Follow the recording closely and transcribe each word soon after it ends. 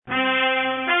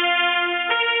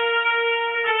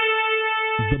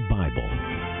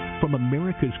From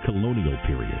America's colonial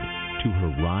period to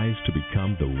her rise to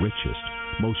become the richest,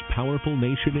 most powerful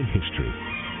nation in history,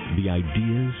 the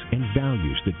ideas and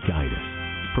values that guide us,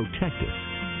 protect us,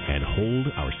 and hold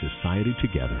our society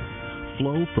together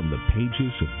flow from the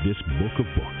pages of this book of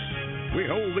books. We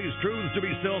hold these truths to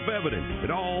be self-evident,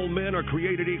 that all men are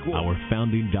created equal. Our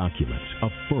founding documents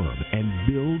affirm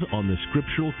and build on the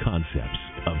scriptural concepts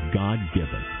of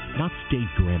God-given, not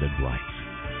state-granted rights,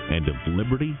 and of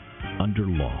liberty under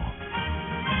law.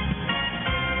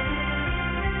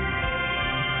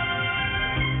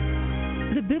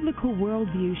 The biblical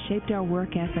worldview shaped our work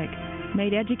ethic,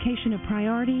 made education a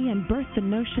priority, and birthed the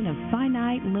notion of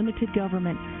finite, limited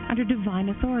government under divine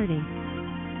authority.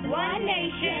 One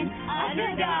nation,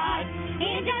 under God,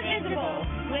 indivisible,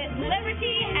 with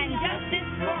liberty and justice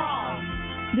for all.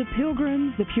 The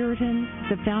Pilgrims, the Puritans,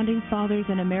 the Founding Fathers,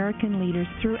 and American leaders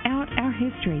throughout our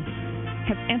history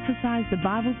have emphasized the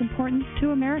Bible's importance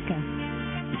to America.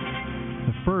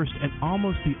 The first and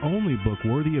almost the only book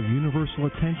worthy of universal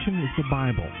attention is the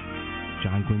Bible.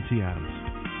 John Quincy Adams.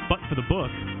 But for the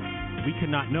book, we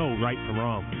cannot know right from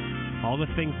wrong. All the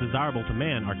things desirable to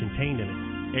man are contained in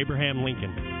it. Abraham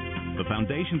Lincoln. The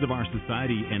foundations of our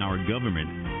society and our government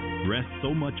rest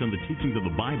so much on the teachings of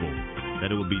the Bible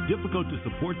that it would be difficult to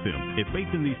support them if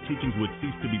faith in these teachings would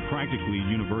cease to be practically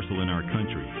universal in our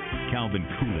country. Calvin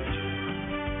Coolidge.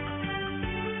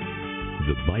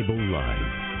 The Bible Live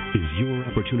is your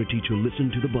opportunity to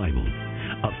listen to the Bible,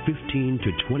 a 15 to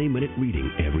 20-minute reading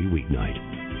every weeknight.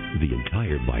 The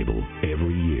entire Bible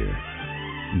every year.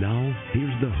 Now,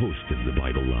 here's the host of the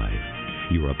Bible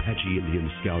Live, your Apache Indian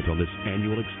scout on this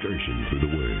annual excursion through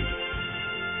the Word,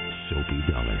 Soapy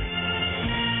Dollar.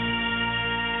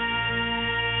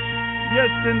 Yes,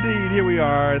 indeed. Here we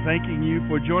are, thanking you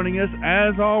for joining us,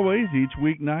 as always, each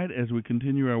weeknight as we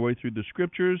continue our way through the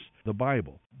Scriptures, the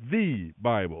Bible,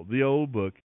 the old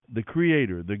book, the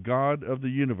Creator, the God of the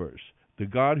universe, the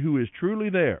God who is truly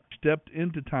there, stepped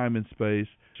into time and space,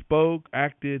 spoke,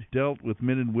 acted, dealt with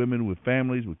men and women, with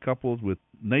families, with couples, with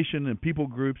nation and people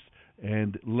groups,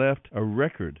 and left a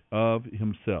record of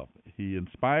himself. He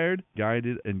inspired,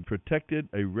 guided, and protected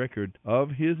a record of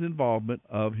his involvement,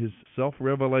 of his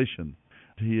self-revelation.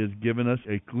 He has given us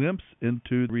a glimpse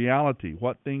into reality,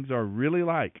 what things are really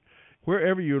like.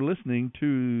 Wherever you're listening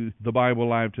to the Bible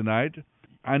Live tonight,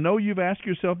 I know you've asked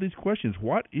yourself these questions.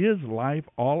 What is life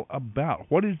all about?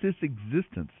 What is this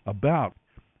existence about?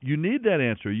 You need that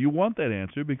answer. You want that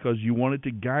answer because you want it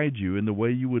to guide you in the way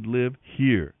you would live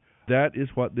here. That is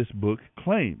what this book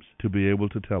claims to be able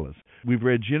to tell us. We've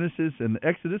read Genesis and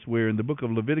Exodus. We're in the book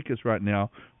of Leviticus right now.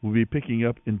 We'll be picking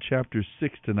up in chapter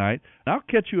 6 tonight. I'll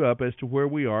catch you up as to where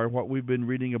we are, what we've been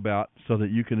reading about, so that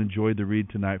you can enjoy the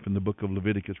read tonight from the book of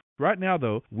Leviticus. Right now,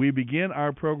 though, we begin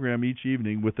our program each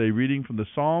evening with a reading from the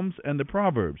Psalms and the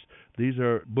Proverbs. These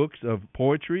are books of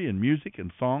poetry and music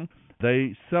and song.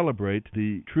 They celebrate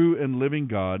the true and living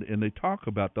God, and they talk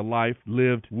about the life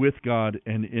lived with God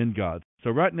and in God.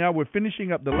 So right now we're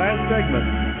finishing up the last segment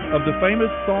of the famous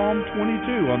Psalm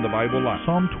 22 on the Bible Live.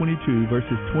 Psalm 22,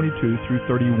 verses 22 through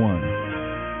 31.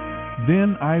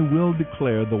 Then I will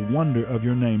declare the wonder of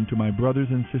your name to my brothers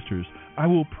and sisters. I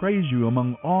will praise you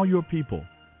among all your people.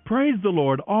 Praise the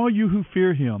Lord, all you who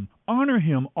fear him. Honor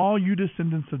him, all you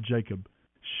descendants of Jacob.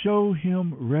 Show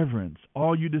him reverence,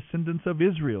 all you descendants of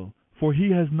Israel. For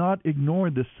he has not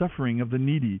ignored the suffering of the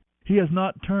needy. He has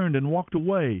not turned and walked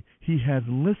away. He has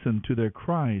listened to their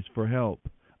cries for help.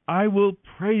 I will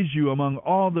praise you among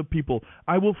all the people.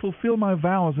 I will fulfill my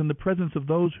vows in the presence of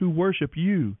those who worship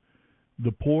you.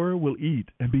 The poor will eat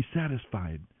and be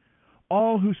satisfied.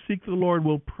 All who seek the Lord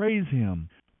will praise him.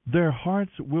 Their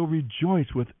hearts will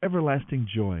rejoice with everlasting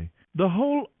joy. The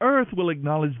whole earth will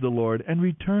acknowledge the Lord and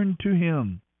return to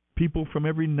him. People from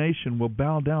every nation will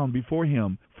bow down before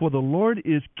him, for the Lord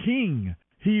is king.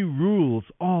 He rules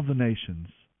all the nations.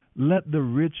 Let the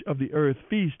rich of the earth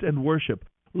feast and worship.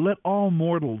 Let all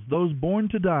mortals, those born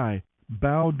to die,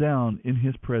 bow down in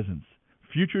his presence.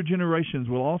 Future generations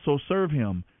will also serve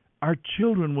him. Our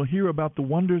children will hear about the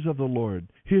wonders of the Lord.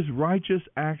 His righteous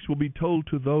acts will be told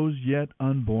to those yet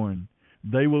unborn.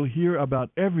 They will hear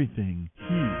about everything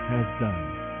he has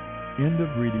done. End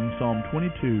of reading Psalm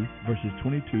 22, verses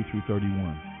 22 through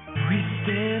 31. We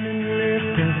stand and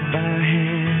lift up our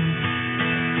hands,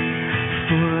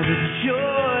 for the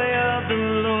joy of the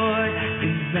Lord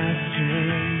is our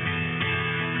strength.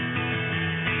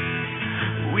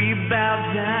 We bow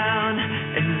down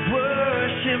and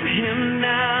worship him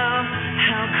now.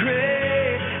 How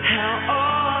great, how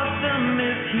awesome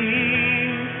is he,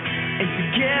 and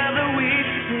together we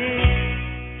sing.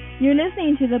 You're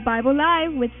listening to the Bible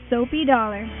Live with Soapy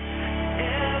Dollar.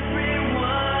 Every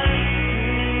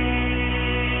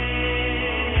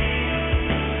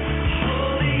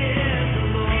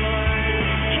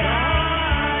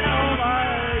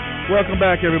Welcome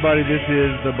back, everybody. This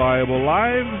is the Bible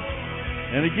Live.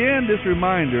 And again, this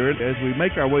reminder, as we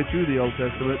make our way through the Old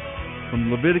Testament, from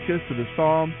Leviticus to the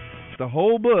Psalms, the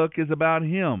whole book is about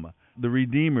Him, the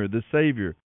Redeemer, the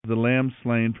Savior, the Lamb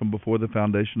slain from before the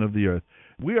foundation of the earth.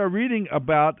 We are reading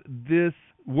about this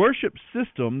worship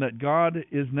system that God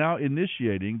is now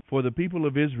initiating for the people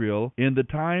of Israel in the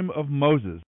time of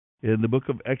Moses. In the book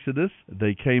of Exodus,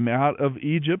 they came out of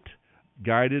Egypt,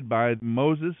 guided by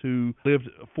Moses, who lived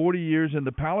 40 years in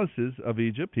the palaces of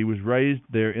Egypt. He was raised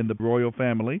there in the royal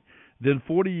family. Then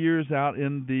 40 years out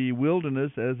in the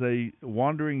wilderness as a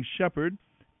wandering shepherd.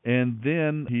 And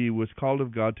then he was called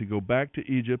of God to go back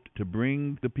to Egypt to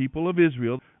bring the people of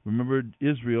Israel. Remember,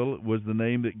 Israel was the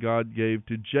name that God gave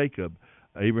to Jacob,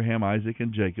 Abraham, Isaac,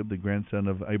 and Jacob, the grandson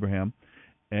of Abraham.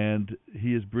 And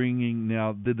he is bringing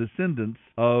now the descendants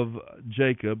of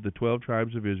Jacob, the 12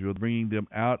 tribes of Israel, bringing them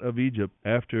out of Egypt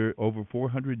after over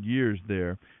 400 years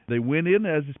there. They went in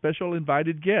as a special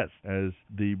invited guests, as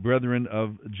the brethren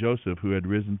of Joseph, who had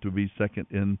risen to be second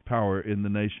in power in the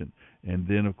nation. And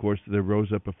then, of course, there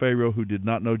rose up a Pharaoh who did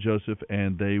not know Joseph,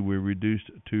 and they were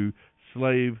reduced to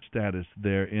slave status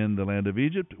there in the land of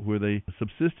Egypt, where they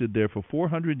subsisted there for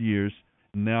 400 years.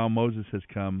 Now Moses has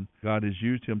come. God has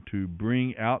used him to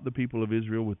bring out the people of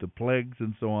Israel with the plagues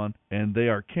and so on, and they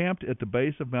are camped at the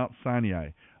base of Mount Sinai.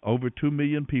 Over 2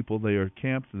 million people, they are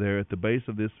camped there at the base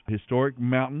of this historic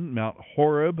mountain. Mount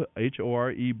Horeb,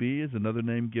 Horeb is another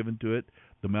name given to it.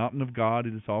 The mountain of God,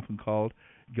 it is often called.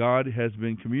 God has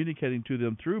been communicating to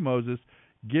them through Moses,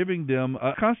 giving them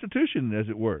a constitution, as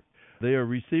it were. They are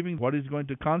receiving what is going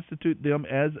to constitute them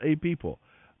as a people.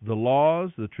 The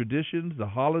laws, the traditions, the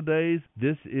holidays,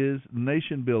 this is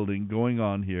nation building going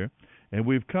on here. And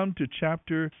we've come to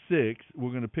chapter 6. We're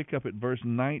going to pick up at verse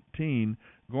 19,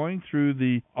 going through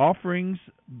the offerings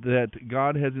that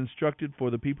God has instructed for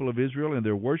the people of Israel and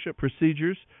their worship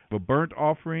procedures: a burnt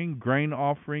offering, grain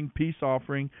offering, peace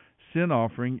offering, sin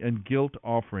offering, and guilt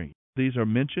offering. These are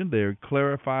mentioned. They are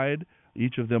clarified.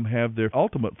 Each of them have their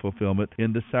ultimate fulfillment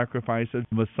in the sacrifice of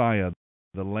Messiah,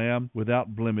 the Lamb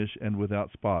without blemish and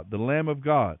without spot, the Lamb of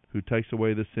God who takes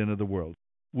away the sin of the world.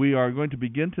 We are going to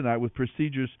begin tonight with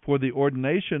procedures for the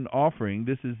ordination offering.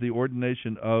 This is the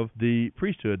ordination of the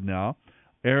priesthood now.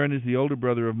 Aaron is the older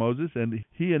brother of Moses, and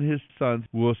he and his sons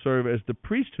will serve as the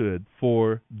priesthood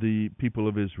for the people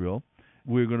of Israel.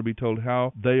 We're going to be told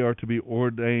how they are to be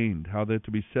ordained, how they're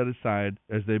to be set aside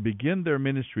as they begin their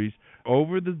ministries.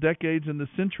 Over the decades and the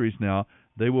centuries now,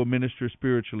 they will minister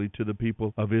spiritually to the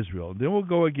people of Israel. Then we'll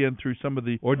go again through some of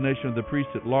the ordination of the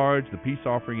priests at large, the peace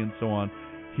offering, and so on,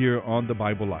 here on the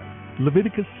Bible Live.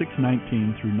 Leviticus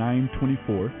 6:19 through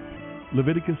 9:24.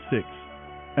 Leviticus 6.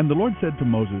 And the Lord said to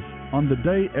Moses, On the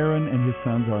day Aaron and his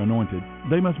sons are anointed,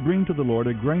 they must bring to the Lord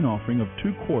a grain offering of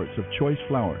 2 quarts of choice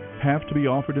flour, half to be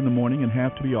offered in the morning and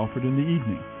half to be offered in the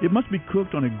evening. It must be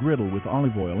cooked on a griddle with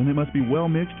olive oil, and it must be well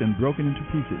mixed and broken into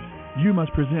pieces. You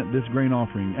must present this grain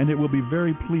offering, and it will be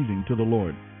very pleasing to the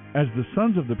Lord. As the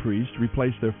sons of the priest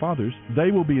replace their fathers,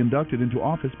 they will be inducted into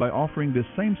office by offering this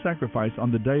same sacrifice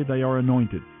on the day they are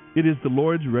anointed. It is the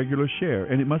Lord's regular share,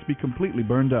 and it must be completely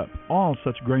burned up. All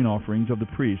such grain offerings of the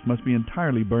priest must be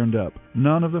entirely burned up.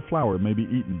 None of the flour may be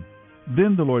eaten.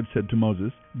 Then the Lord said to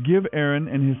Moses, Give Aaron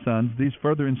and his sons these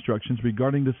further instructions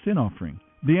regarding the sin offering.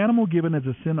 The animal given as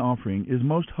a sin offering is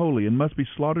most holy and must be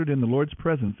slaughtered in the Lord's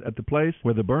presence at the place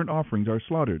where the burnt offerings are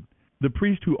slaughtered. The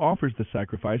priest who offers the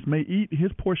sacrifice may eat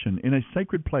his portion in a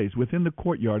sacred place within the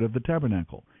courtyard of the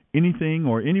tabernacle. Anything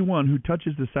or anyone who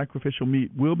touches the sacrificial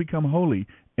meat will become holy,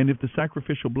 and if the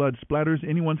sacrificial blood splatters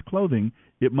anyone's clothing,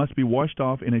 it must be washed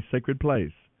off in a sacred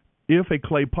place. If a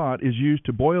clay pot is used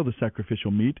to boil the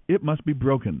sacrificial meat, it must be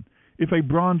broken. If a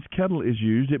bronze kettle is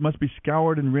used, it must be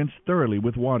scoured and rinsed thoroughly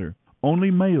with water.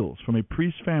 Only males from a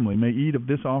priest's family may eat of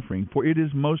this offering, for it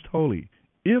is most holy.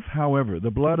 If, however, the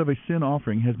blood of a sin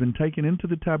offering has been taken into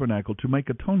the tabernacle to make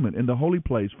atonement in the holy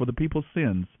place for the people's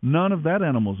sins, none of that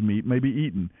animal's meat may be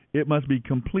eaten. It must be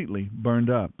completely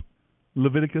burned up.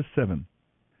 Leviticus 7.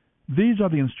 These are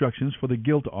the instructions for the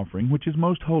guilt offering, which is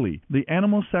most holy. The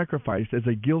animal sacrificed as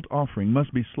a guilt offering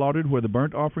must be slaughtered where the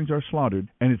burnt offerings are slaughtered,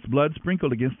 and its blood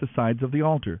sprinkled against the sides of the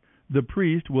altar. The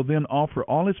priest will then offer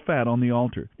all his fat on the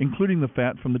altar, including the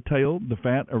fat from the tail, the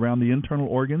fat around the internal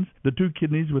organs, the 2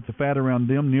 kidneys with the fat around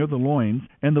them near the loins,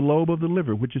 and the lobe of the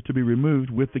liver, which is to be removed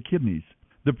with the kidneys.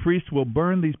 The priest will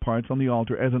burn these parts on the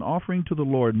altar as an offering to the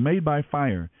Lord made by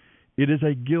fire. It is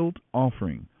a guilt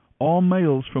offering. All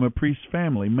males from a priest's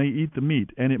family may eat the meat,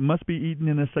 and it must be eaten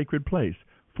in a sacred place,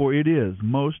 for it is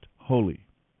most holy.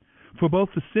 For both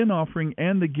the sin offering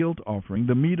and the guilt offering,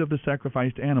 the meat of the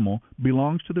sacrificed animal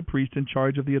belongs to the priest in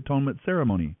charge of the atonement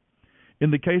ceremony.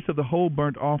 In the case of the whole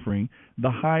burnt offering,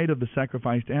 the hide of the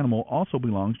sacrificed animal also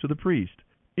belongs to the priest.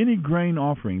 Any grain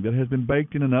offering that has been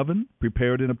baked in an oven,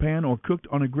 prepared in a pan, or cooked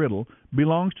on a griddle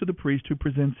belongs to the priest who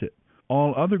presents it.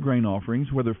 All other grain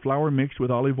offerings, whether flour mixed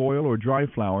with olive oil or dry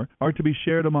flour, are to be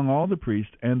shared among all the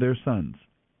priests and their sons.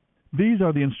 These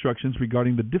are the instructions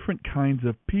regarding the different kinds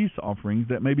of peace offerings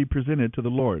that may be presented to the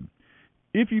Lord.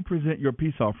 If you present your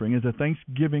peace offering as a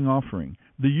thanksgiving offering,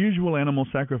 the usual animal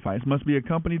sacrifice must be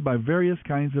accompanied by various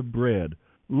kinds of bread,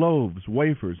 loaves,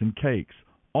 wafers, and cakes,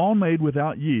 all made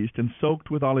without yeast and soaked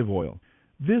with olive oil.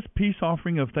 This peace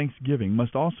offering of thanksgiving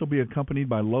must also be accompanied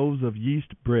by loaves of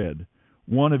yeast bread.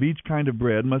 One of each kind of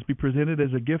bread must be presented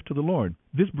as a gift to the Lord.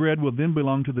 This bread will then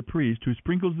belong to the priest, who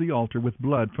sprinkles the altar with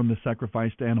blood from the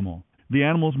sacrificed animal. The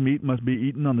animal's meat must be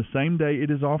eaten on the same day it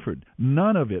is offered.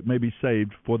 None of it may be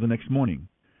saved for the next morning.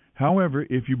 However,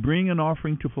 if you bring an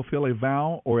offering to fulfill a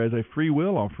vow or as a free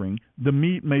will offering, the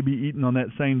meat may be eaten on that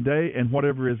same day, and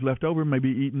whatever is left over may be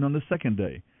eaten on the second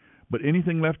day. But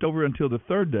anything left over until the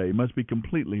third day must be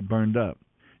completely burned up.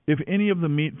 If any of the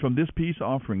meat from this peace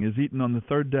offering is eaten on the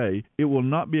third day, it will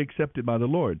not be accepted by the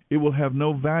Lord. It will have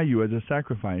no value as a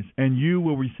sacrifice, and you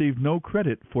will receive no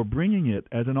credit for bringing it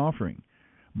as an offering.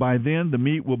 By then the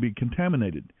meat will be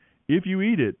contaminated. If you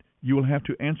eat it, you will have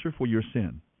to answer for your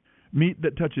sin. Meat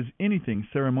that touches anything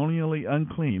ceremonially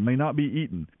unclean may not be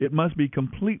eaten. It must be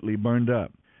completely burned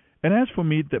up. And as for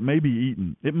meat that may be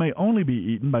eaten, it may only be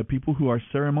eaten by people who are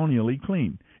ceremonially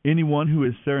clean. Anyone who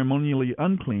is ceremonially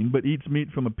unclean but eats meat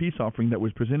from a peace offering that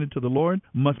was presented to the Lord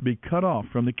must be cut off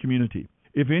from the community.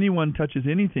 If anyone touches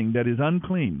anything that is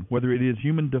unclean, whether it is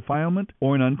human defilement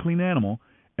or an unclean animal,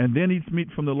 and then eats meat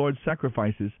from the Lord's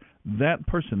sacrifices, that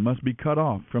person must be cut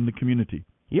off from the community.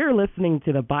 You're listening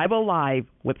to the Bible Live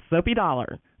with Soapy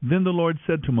Dollar. Then the Lord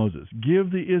said to Moses, "Give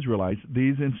the Israelites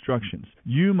these instructions.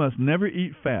 You must never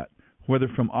eat fat, whether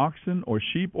from oxen or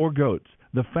sheep or goats.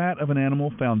 The fat of an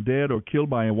animal found dead or killed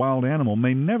by a wild animal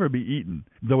may never be eaten,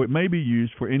 though it may be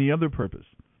used for any other purpose.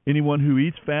 Anyone who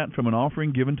eats fat from an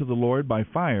offering given to the Lord by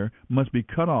fire must be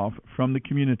cut off from the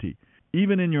community.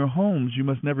 Even in your homes you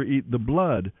must never eat the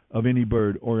blood of any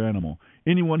bird or animal.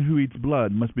 Anyone who eats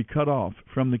blood must be cut off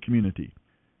from the community."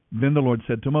 Then the Lord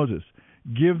said to Moses,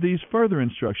 "Give these further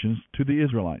instructions to the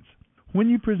Israelites. When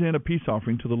you present a peace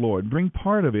offering to the Lord, bring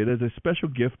part of it as a special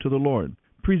gift to the Lord.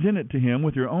 Present it to him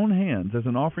with your own hands as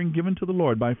an offering given to the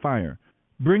Lord by fire.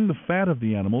 Bring the fat of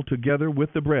the animal together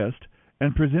with the breast,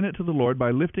 and present it to the Lord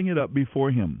by lifting it up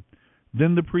before him.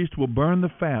 Then the priest will burn the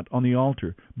fat on the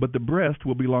altar, but the breast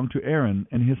will belong to Aaron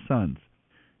and his sons.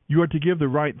 You are to give the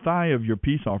right thigh of your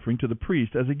peace offering to the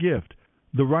priest as a gift.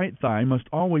 The right thigh must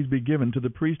always be given to the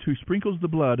priest who sprinkles the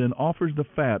blood and offers the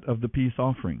fat of the peace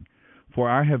offering. For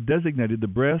I have designated the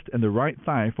breast and the right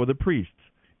thigh for the priests.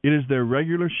 It is their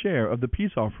regular share of the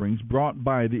peace offerings brought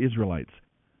by the Israelites.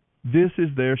 This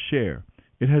is their share.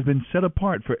 It has been set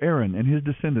apart for Aaron and his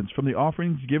descendants from the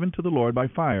offerings given to the Lord by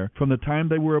fire from the time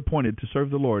they were appointed to serve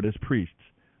the Lord as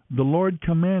priests. The Lord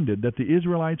commanded that the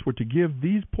Israelites were to give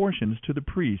these portions to the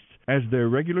priests as their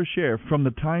regular share from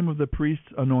the time of the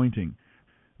priest's anointing.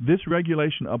 This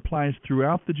regulation applies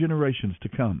throughout the generations to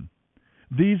come.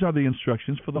 These are the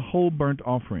instructions for the whole burnt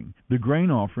offering, the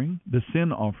grain offering, the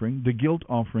sin offering, the guilt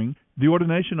offering, the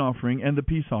ordination offering, and the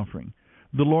peace offering.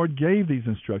 The Lord gave these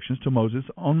instructions to Moses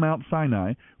on Mount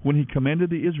Sinai when he commanded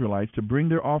the Israelites to bring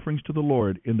their offerings to the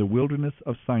Lord in the wilderness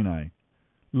of Sinai.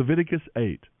 Leviticus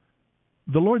 8.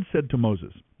 The Lord said to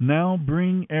Moses, "Now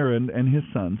bring Aaron and his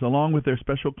sons, along with their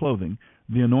special clothing,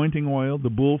 the anointing oil, the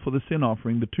bull for the sin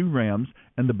offering, the 2 rams,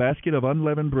 and the basket of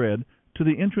unleavened bread, to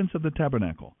the entrance of the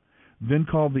tabernacle. Then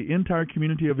call the entire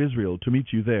community of Israel to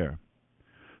meet you there."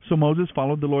 So Moses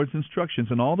followed the Lord's instructions,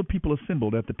 and all the people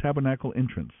assembled at the tabernacle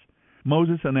entrance.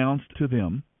 Moses announced to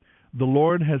them, "The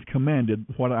Lord has commanded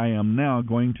what I am now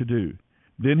going to do."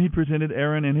 Then he presented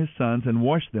Aaron and his sons and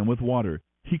washed them with water.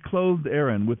 He clothed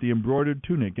Aaron with the embroidered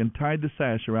tunic and tied the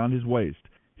sash around his waist.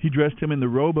 He dressed him in the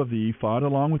robe of the ephod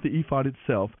along with the ephod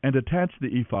itself, and attached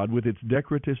the ephod with its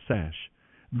decorative sash.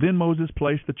 Then Moses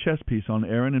placed the chest piece on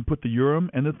Aaron and put the Urim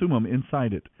and the Thummim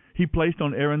inside it. He placed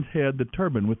on Aaron's head the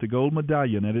turban with the gold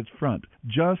medallion at its front,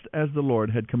 just as the Lord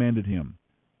had commanded him.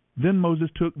 Then Moses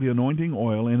took the anointing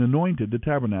oil and anointed the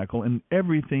tabernacle and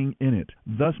everything in it,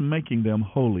 thus making them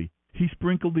holy. He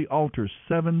sprinkled the altar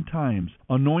 7 times,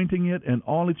 anointing it and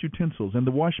all its utensils and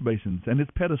the wash basins and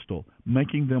its pedestal,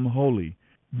 making them holy.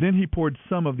 Then he poured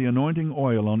some of the anointing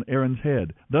oil on Aaron's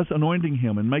head, thus anointing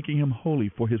him and making him holy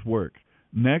for his work.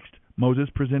 Next, Moses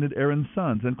presented Aaron's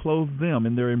sons and clothed them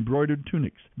in their embroidered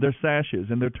tunics, their sashes,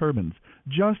 and their turbans,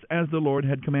 just as the Lord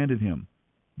had commanded him.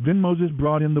 Then Moses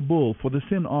brought in the bull for the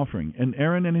sin offering, and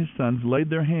Aaron and his sons laid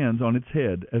their hands on its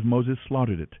head as Moses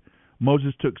slaughtered it.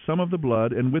 Moses took some of the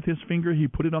blood, and with his finger he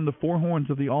put it on the four horns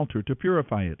of the altar to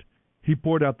purify it. He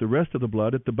poured out the rest of the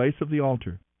blood at the base of the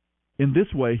altar. In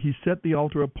this way he set the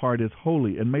altar apart as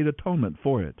holy and made atonement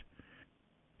for it.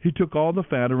 He took all the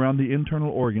fat around the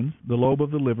internal organs, the lobe of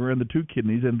the liver, and the two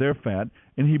kidneys and their fat,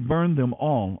 and he burned them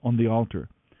all on the altar.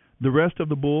 The rest of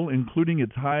the bull, including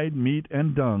its hide, meat,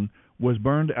 and dung, was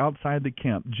burned outside the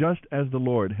camp, just as the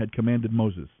Lord had commanded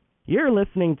Moses. You're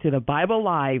listening to the Bible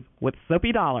Live with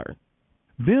Soapy Dollar.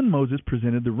 Then Moses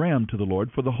presented the ram to the Lord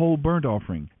for the whole burnt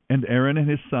offering, and Aaron and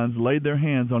his sons laid their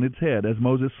hands on its head as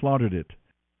Moses slaughtered it.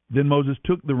 Then Moses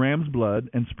took the ram's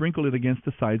blood and sprinkled it against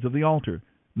the sides of the altar.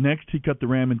 Next he cut the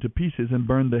ram into pieces and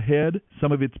burned the head,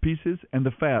 some of its pieces, and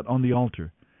the fat on the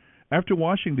altar. After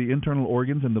washing the internal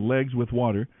organs and the legs with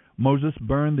water, Moses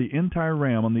burned the entire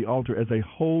ram on the altar as a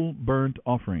whole burnt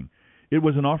offering. It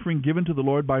was an offering given to the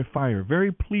Lord by fire,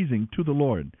 very pleasing to the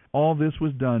Lord. All this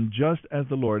was done just as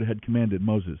the Lord had commanded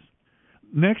Moses.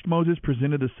 Next Moses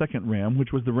presented a second ram,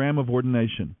 which was the ram of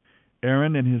ordination.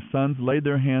 Aaron and his sons laid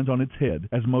their hands on its head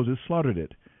as Moses slaughtered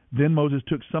it. Then Moses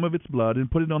took some of its blood and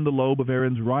put it on the lobe of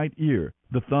Aaron's right ear,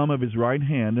 the thumb of his right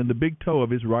hand, and the big toe of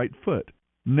his right foot.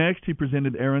 Next he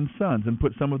presented Aaron's sons and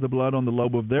put some of the blood on the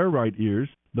lobe of their right ears,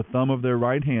 the thumb of their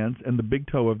right hands, and the big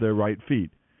toe of their right feet.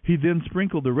 He then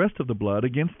sprinkled the rest of the blood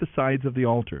against the sides of the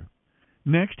altar.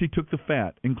 Next he took the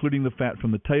fat, including the fat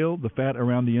from the tail, the fat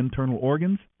around the internal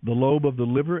organs, the lobe of the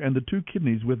liver, and the two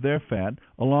kidneys with their fat,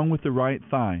 along with the right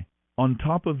thigh. On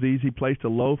top of these he placed a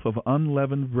loaf of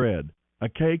unleavened bread, a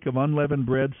cake of unleavened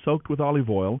bread soaked with olive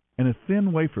oil, and a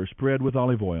thin wafer spread with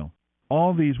olive oil.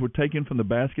 All these were taken from the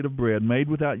basket of bread made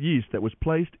without yeast that was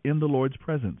placed in the Lord's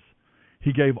presence.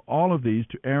 He gave all of these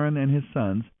to Aaron and his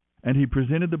sons, and he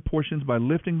presented the portions by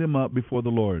lifting them up before the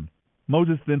Lord.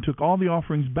 Moses then took all the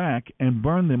offerings back and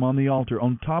burned them on the altar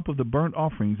on top of the burnt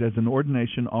offerings as an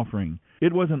ordination offering.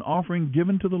 It was an offering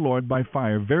given to the Lord by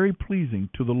fire, very pleasing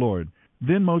to the Lord.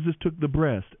 Then Moses took the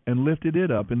breast and lifted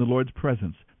it up in the Lord's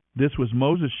presence. This was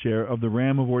Moses' share of the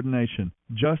ram of ordination,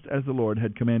 just as the Lord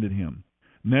had commanded him.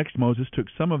 Next Moses took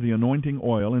some of the anointing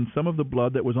oil and some of the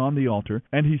blood that was on the altar,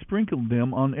 and he sprinkled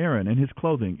them on Aaron and his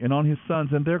clothing, and on his sons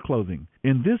and their clothing.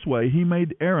 In this way he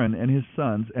made Aaron and his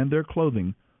sons and their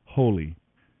clothing holy.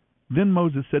 Then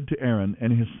Moses said to Aaron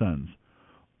and his sons,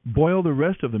 "Boil the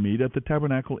rest of the meat at the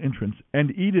tabernacle entrance,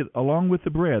 and eat it along with the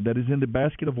bread that is in the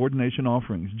basket of ordination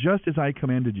offerings, just as I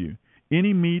commanded you.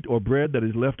 Any meat or bread that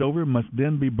is left over must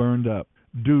then be burned up.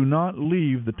 Do not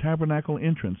leave the tabernacle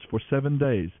entrance for 7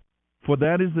 days, for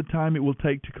that is the time it will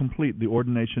take to complete the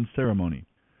ordination ceremony.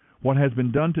 What has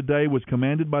been done today was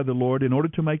commanded by the Lord in order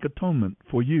to make atonement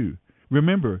for you.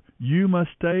 Remember, you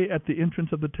must stay at the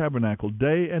entrance of the tabernacle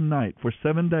day and night for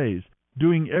 7 days,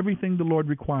 doing everything the Lord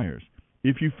requires.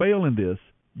 If you fail in this,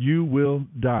 you will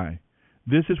die.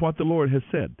 This is what the Lord has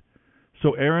said."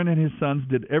 So Aaron and his sons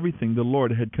did everything the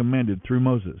Lord had commanded through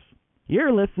Moses.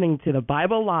 You're listening to the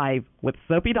Bible Live with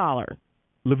Soapy Dollar.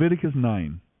 Leviticus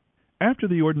 9. After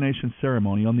the ordination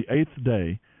ceremony on the 8th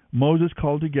day, Moses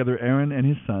called together Aaron and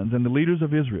his sons and the leaders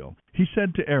of Israel. He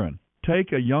said to Aaron,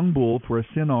 "Take a young bull for a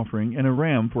sin offering and a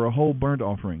ram for a whole burnt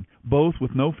offering, both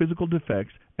with no physical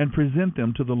defects, and present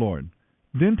them to the Lord.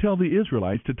 Then tell the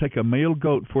Israelites to take a male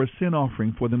goat for a sin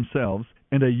offering for themselves,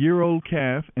 and a year-old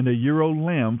calf and a year-old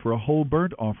lamb for a whole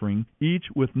burnt offering,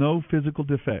 each with no physical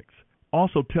defects.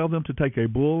 Also tell them to take a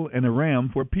bull and a ram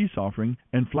for a peace offering,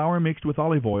 and flour mixed with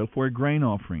olive oil for a grain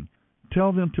offering.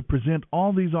 Tell them to present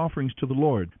all these offerings to the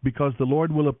Lord, because the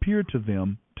Lord will appear to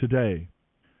them today."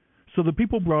 So the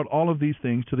people brought all of these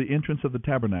things to the entrance of the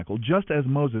tabernacle, just as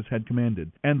Moses had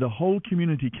commanded, and the whole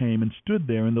community came and stood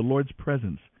there in the Lord's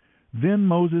presence. Then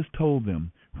Moses told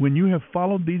them, "When you have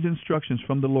followed these instructions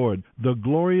from the Lord, the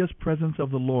glorious presence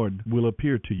of the Lord will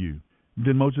appear to you."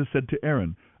 Then Moses said to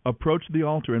Aaron, "Approach the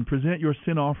altar and present your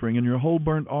sin offering and your whole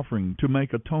burnt offering to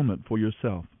make atonement for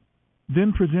yourself.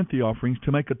 Then present the offerings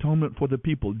to make atonement for the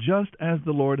people, just as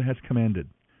the Lord has commanded."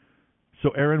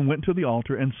 So Aaron went to the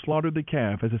altar and slaughtered the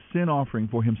calf as a sin offering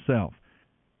for himself.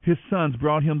 His sons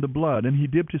brought him the blood, and he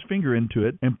dipped his finger into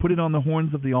it and put it on the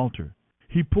horns of the altar.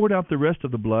 He poured out the rest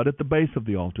of the blood at the base of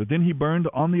the altar. Then he burned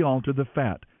on the altar the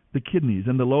fat, the kidneys,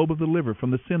 and the lobe of the liver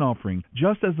from the sin offering,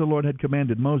 just as the Lord had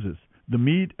commanded Moses. The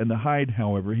meat and the hide,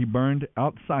 however, he burned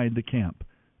outside the camp.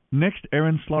 Next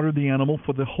Aaron slaughtered the animal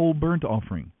for the whole burnt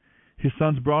offering. His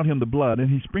sons brought him the blood, and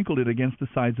he sprinkled it against the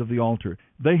sides of the altar.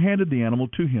 They handed the animal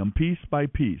to him piece by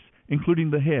piece,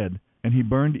 including the head, and he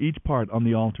burned each part on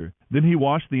the altar. Then he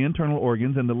washed the internal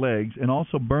organs and the legs, and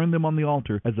also burned them on the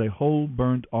altar as a whole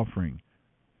burnt offering.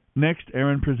 Next,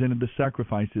 Aaron presented the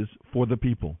sacrifices for the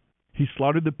people. He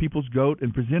slaughtered the people's goat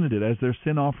and presented it as their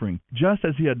sin offering, just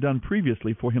as he had done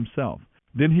previously for himself.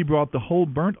 Then he brought the whole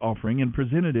burnt offering and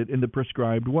presented it in the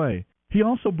prescribed way. He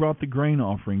also brought the grain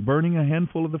offering, burning a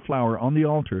handful of the flour on the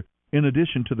altar, in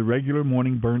addition to the regular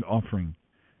morning burnt offering.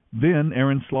 Then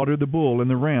Aaron slaughtered the bull and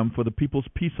the ram for the people's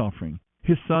peace offering.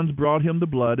 His sons brought him the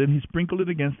blood, and he sprinkled it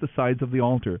against the sides of the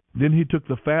altar. Then he took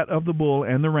the fat of the bull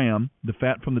and the ram, the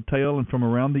fat from the tail and from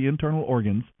around the internal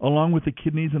organs, along with the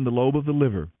kidneys and the lobe of the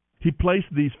liver. He placed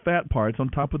these fat parts on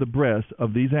top of the breasts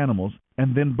of these animals,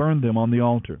 and then burned them on the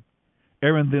altar.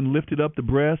 Aaron then lifted up the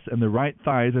breasts and the right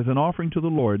thighs as an offering to the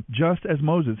Lord, just as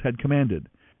Moses had commanded.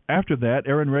 After that,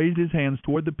 Aaron raised his hands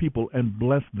toward the people and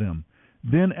blessed them.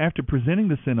 Then, after presenting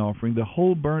the sin offering, the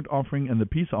whole burnt offering, and the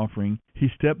peace offering, he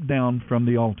stepped down from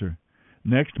the altar.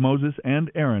 Next, Moses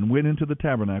and Aaron went into the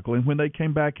tabernacle, and when they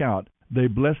came back out, they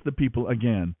blessed the people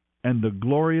again. And the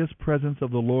glorious presence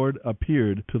of the Lord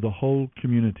appeared to the whole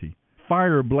community.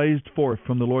 Fire blazed forth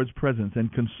from the Lord's presence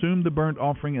and consumed the burnt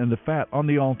offering and the fat on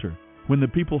the altar. When the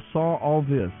people saw all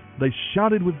this, they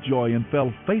shouted with joy and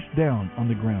fell face down on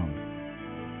the ground.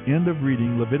 End of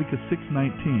reading Leviticus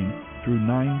 6:19 through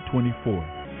 9:24.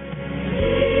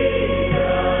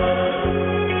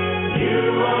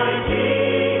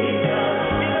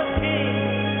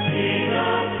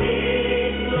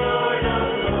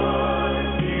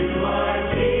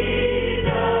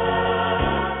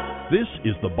 This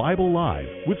is the Bible Live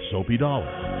with Soapy Dollar.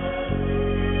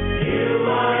 You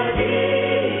are Jesus,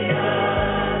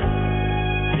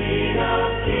 King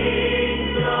of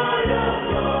Kings, Lord of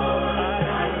Lords,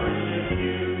 I worship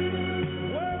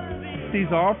you.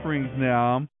 These offerings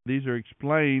now, these are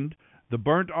explained. The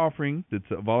burnt offering,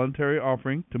 that's a voluntary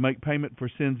offering to make payment for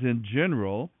sins in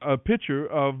general, a picture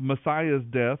of Messiah's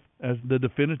death as the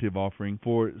definitive offering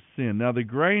for sin. Now, the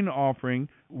grain offering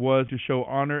was to show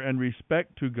honor and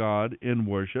respect to God in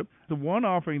worship. The one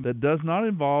offering that does not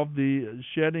involve the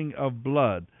shedding of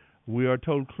blood. We are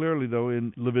told clearly, though,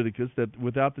 in Leviticus that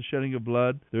without the shedding of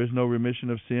blood, there is no remission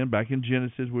of sin. Back in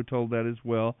Genesis, we're told that as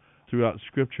well. Throughout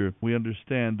Scripture, we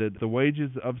understand that the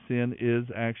wages of sin is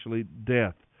actually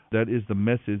death. That is the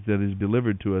message that is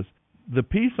delivered to us. The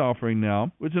peace offering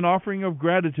now is an offering of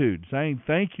gratitude, saying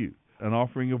thank you, an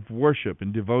offering of worship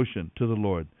and devotion to the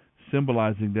Lord,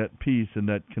 symbolizing that peace and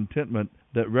that contentment,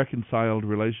 that reconciled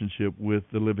relationship with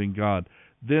the living God.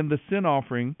 Then the sin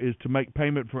offering is to make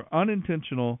payment for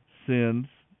unintentional sins,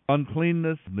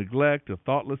 uncleanness, neglect, or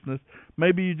thoughtlessness.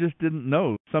 Maybe you just didn't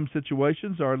know. Some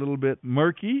situations are a little bit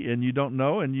murky and you don't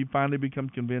know, and you finally become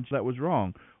convinced that was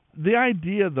wrong. The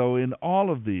idea, though, in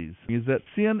all of these is that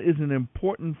sin is an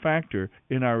important factor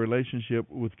in our relationship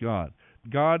with God.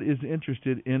 God is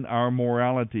interested in our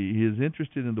morality. He is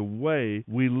interested in the way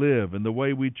we live and the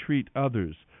way we treat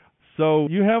others. So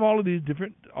you have all of these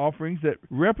different offerings that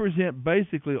represent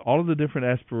basically all of the different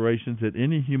aspirations that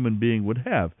any human being would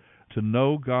have. To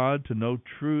know God, to know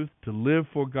truth, to live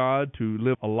for God, to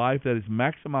live a life that is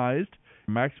maximized,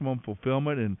 maximum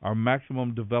fulfillment and our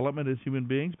maximum development as human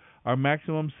beings, our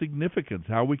maximum significance,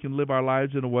 how we can live our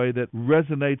lives in a way that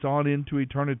resonates on into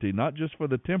eternity, not just for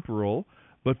the temporal,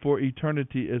 but for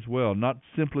eternity as well, not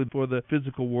simply for the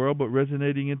physical world, but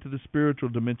resonating into the spiritual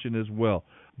dimension as well.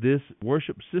 This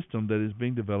worship system that is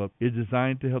being developed is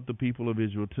designed to help the people of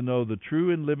Israel to know the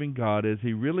true and living God as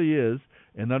He really is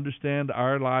and understand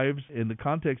our lives in the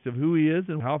context of who He is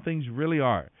and how things really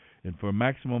are. And for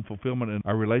maximum fulfillment in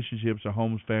our relationships, our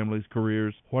homes, families,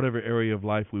 careers, whatever area of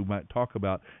life we might talk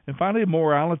about. And finally,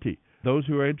 morality. Those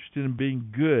who are interested in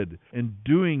being good and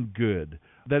doing good.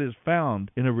 That is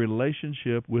found in a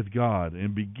relationship with God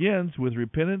and begins with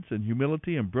repentance and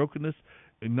humility and brokenness,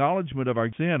 acknowledgement of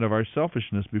our sin, of our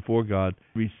selfishness before God,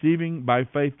 receiving by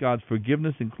faith God's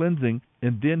forgiveness and cleansing,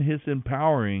 and then His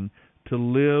empowering to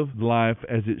live life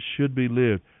as it should be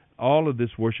lived. All of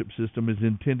this worship system is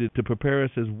intended to prepare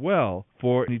us as well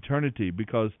for eternity,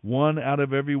 because 1 out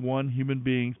of every 1 human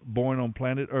being born on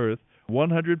planet Earth,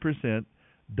 100%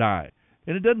 die.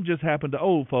 And it doesn't just happen to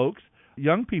old folks.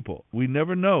 Young people, we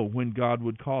never know when God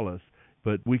would call us,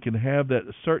 but we can have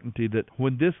that certainty that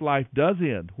when this life does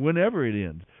end, whenever it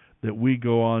ends, that we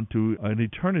go on to an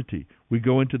eternity. We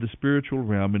go into the spiritual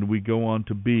realm and we go on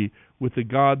to be with the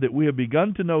God that we have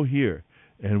begun to know here,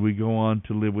 and we go on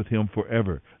to live with Him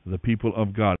forever, the people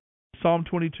of God. Psalm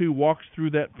 22 walks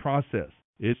through that process.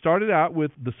 It started out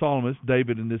with the psalmist,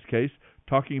 David in this case,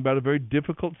 talking about a very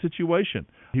difficult situation.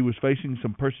 He was facing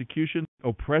some persecution,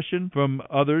 oppression from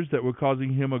others that were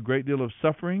causing him a great deal of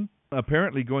suffering,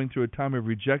 apparently going through a time of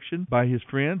rejection by his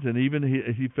friends, and even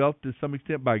he felt to some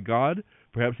extent by God,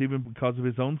 perhaps even because of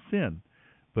his own sin.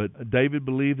 But David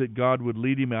believed that God would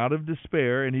lead him out of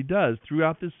despair, and he does.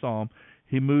 Throughout this psalm,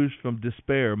 he moves from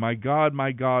despair, my God,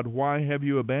 why have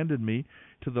you abandoned me?"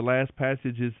 to the last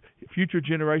passages, future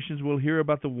generations will hear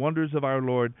about the wonders of our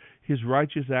Lord. His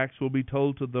righteous acts will be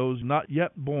told to those not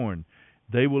yet born.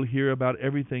 They will hear about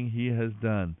everything he has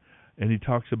done. And he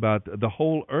talks about the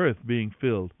whole earth being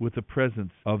filled with the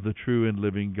presence of the true and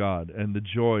living God and the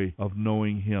joy of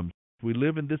knowing him. If we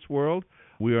live in this world,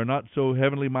 we are not so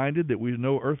heavenly minded that we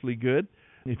know earthly good.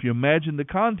 If you imagine the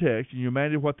context and you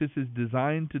imagine what this is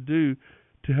designed to do,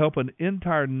 to help an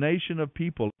entire nation of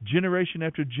people, generation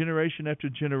after generation after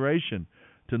generation,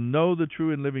 to know the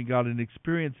true and living God and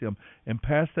experience him and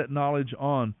pass that knowledge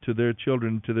on to their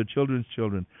children, to their children's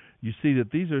children. You see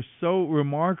that these are so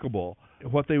remarkable,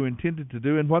 what they were intended to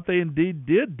do and what they indeed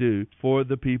did do for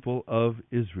the people of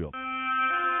Israel.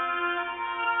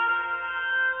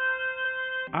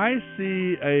 I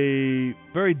see a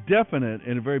very definite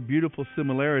and a very beautiful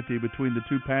similarity between the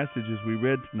two passages we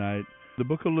read tonight, the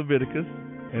book of Leviticus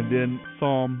and then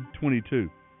Psalm 22.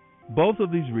 Both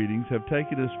of these readings have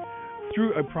taken us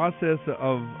through a process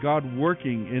of God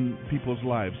working in people's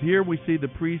lives. Here we see the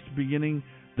priests beginning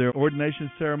their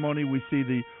ordination ceremony. We see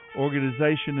the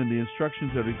organization and the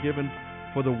instructions that are given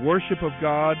for the worship of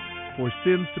God, for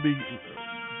sins to be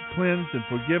cleansed and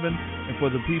forgiven, and for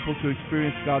the people to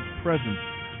experience God's presence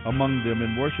among them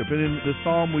in worship. And in the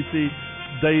psalm we see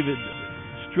David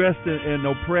stressed and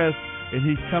oppressed, and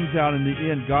he comes out in the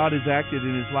end. God has acted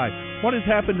in his life. What has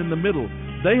happened in the middle?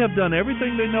 They have done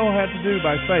everything they know how to do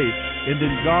by faith, and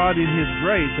then God in his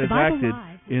grace has acted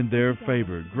in their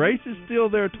favor. Grace is still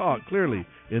there taught clearly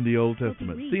in the Old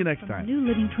Testament. See you next time. New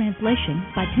Living Translation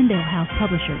by Tyndale House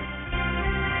Publishers.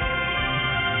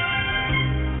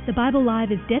 The Bible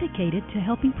Live is dedicated to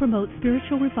helping promote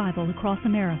spiritual revival across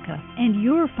America, and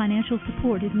your financial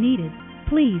support is needed.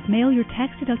 Please mail your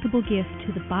tax-deductible gift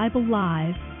to the Bible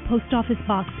Live, Post Office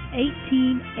Box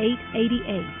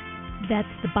 18888. That's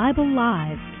the Bible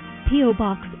Live, P.O.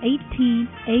 Box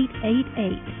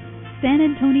 18888, San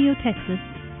Antonio, Texas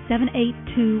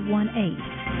 78218.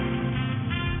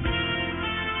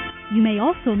 You may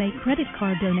also make credit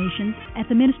card donations at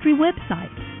the ministry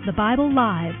website,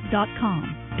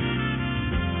 thebiblelive.com.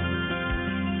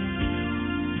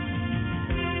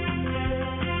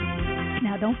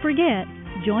 Now don't forget,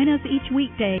 join us each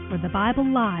weekday for the Bible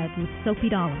Live with Soapy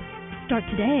Dollar. Start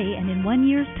today, and in 1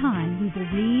 year's time, we will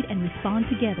read and respond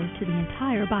together to the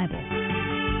entire Bible.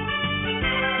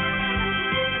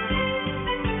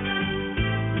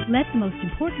 Let the most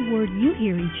important word you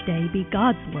hear each day be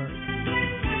God's Word.